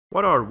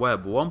What are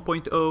Web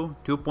 1.0,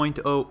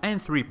 2.0, and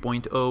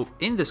 3.0?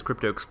 In this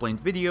Crypto Explained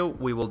video,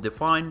 we will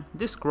define,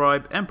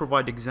 describe, and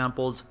provide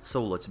examples,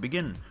 so let's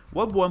begin.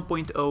 Web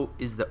 1.0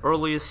 is the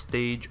earliest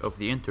stage of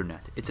the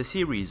internet. It's a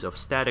series of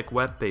static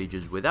web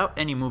pages without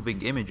any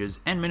moving images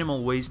and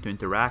minimal ways to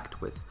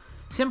interact with.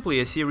 Simply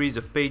a series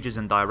of pages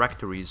and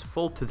directories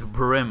full to the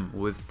brim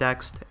with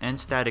text and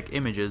static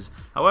images.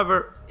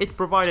 However, it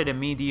provided a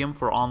medium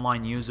for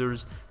online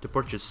users to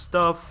purchase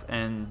stuff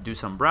and do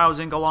some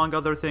browsing along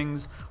other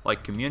things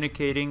like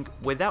communicating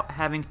without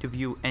having to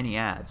view any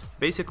ads.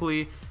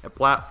 Basically, a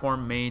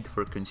platform made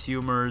for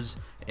consumers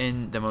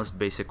in the most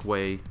basic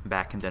way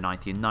back in the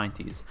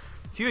 1990s.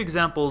 Few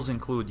examples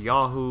include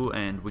Yahoo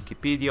and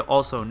Wikipedia,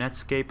 also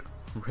Netscape,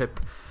 RIP.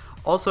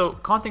 Also,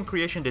 content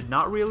creation did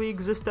not really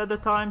exist at the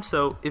time,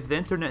 so if the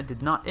internet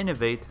did not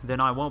innovate, then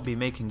I won't be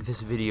making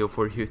this video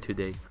for you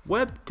today.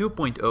 Web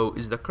 2.0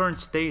 is the current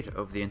state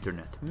of the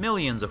internet.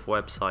 Millions of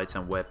websites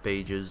and web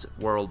pages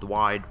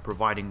worldwide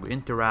providing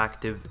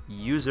interactive,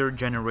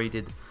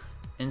 user-generated,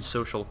 and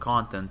social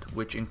content,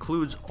 which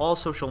includes all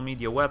social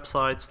media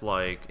websites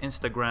like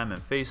Instagram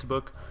and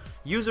Facebook.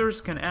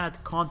 Users can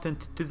add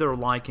content to their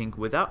liking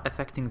without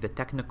affecting the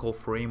technical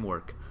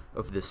framework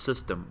of this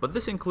system, but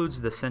this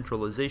includes the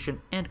centralization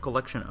and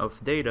collection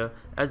of data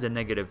as a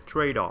negative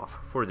trade-off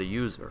for the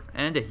user,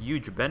 and a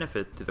huge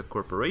benefit to the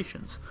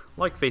corporations,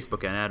 like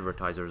Facebook and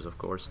advertisers of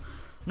course.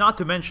 Not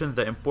to mention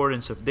the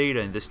importance of data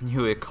in this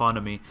new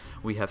economy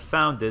we have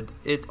founded,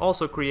 it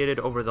also created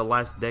over the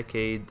last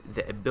decade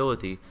the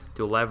ability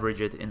to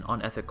leverage it in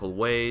unethical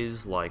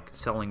ways, like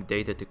selling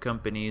data to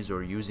companies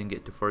or using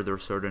it to further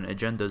certain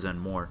agendas and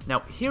more.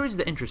 Now, here is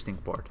the interesting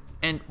part,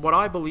 and what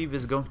I believe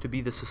is going to be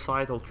the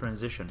societal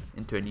transition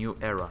into a new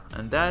era,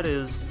 and that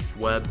is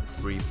Web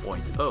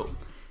 3.0.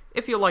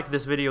 If you like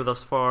this video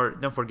thus far,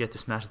 don't forget to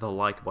smash the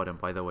like button,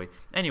 by the way.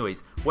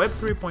 Anyways, Web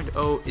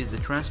 3.0 is the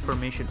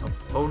transformation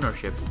of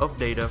ownership of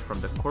data from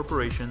the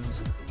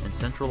corporations and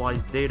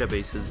centralized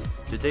databases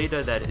to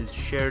data that is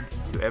shared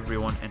to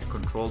everyone and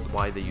controlled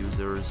by the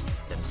users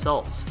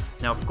themselves.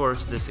 Now, of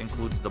course, this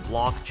includes the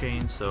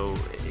blockchain, so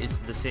it's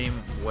the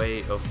same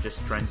way of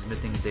just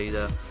transmitting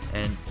data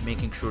and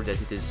making sure that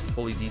it is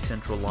fully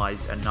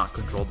decentralized and not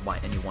controlled by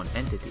any one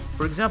entity.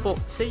 For example,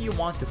 say you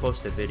want to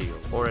post a video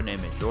or an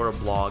image or a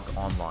blog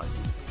online,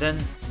 then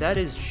that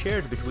is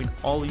shared between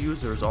all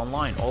users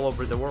online all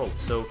over the world.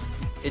 So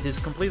it is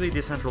completely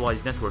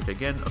decentralized network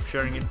again of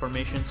sharing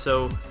information,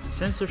 so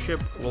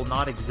censorship will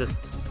not exist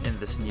in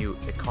this new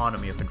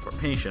economy of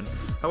information.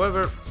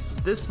 However,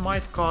 this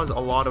might cause a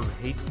lot of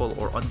hateful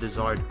or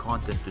undesired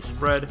content to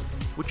spread,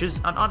 which is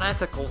an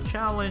unethical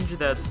challenge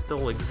that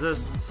still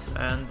exists,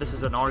 and this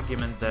is an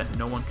argument that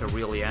no one can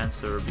really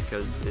answer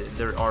because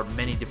there are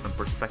many different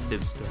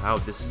perspectives to how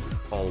this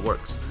all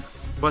works.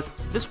 But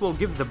this will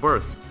give the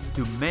birth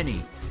to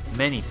many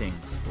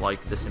things,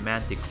 like the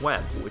semantic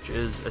web, which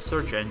is a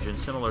search engine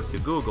similar to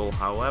Google.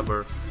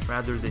 However,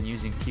 rather than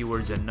using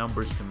keywords and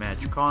numbers to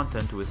match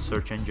content with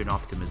search engine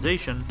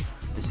optimization,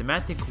 the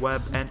semantic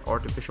web and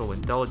artificial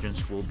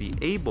intelligence will be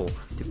able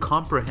to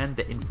comprehend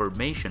the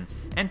information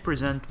and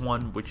present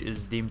one which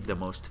is deemed the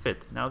most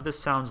fit. Now, this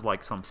sounds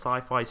like some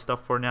sci-fi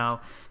stuff for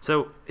now,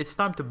 so it's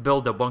time to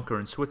build a bunker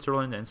in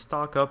Switzerland and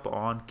stock up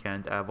on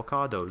canned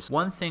avocados.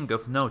 One thing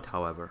of note,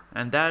 however,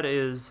 and that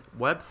is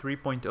Web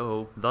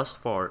 3.0 thus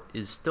far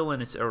is still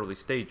in its early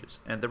stages,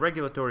 and the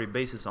regulatory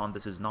basis on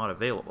this is not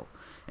available.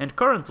 And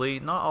currently,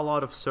 not a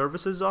lot of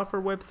services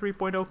offer Web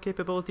 3.0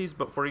 capabilities,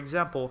 but for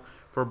example,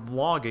 for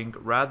blogging,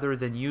 rather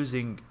than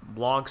using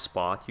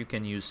Blogspot, you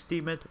can use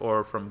Steemit,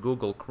 or from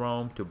Google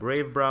Chrome to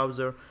Brave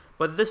browser,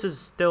 but this is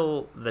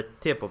still the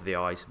tip of the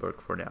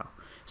iceberg for now.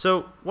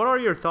 So, what are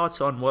your thoughts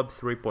on Web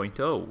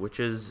 3.0, which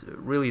is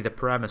really the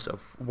premise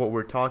of what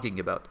we're talking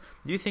about?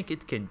 Do you think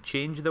it can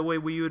change the way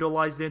we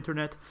utilize the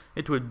internet?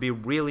 It would be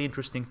really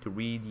interesting to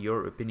read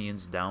your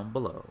opinions down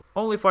below.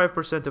 Only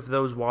 5% of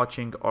those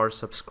watching are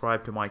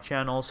subscribed to my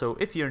channel, so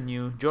if you're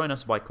new, join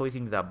us by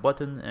clicking that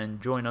button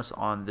and join us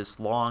on this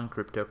long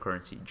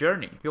cryptocurrency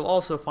journey. You'll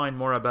also find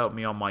more about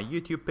me on my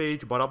YouTube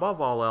page, but above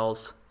all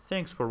else,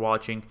 thanks for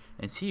watching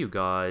and see you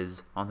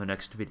guys on the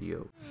next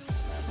video.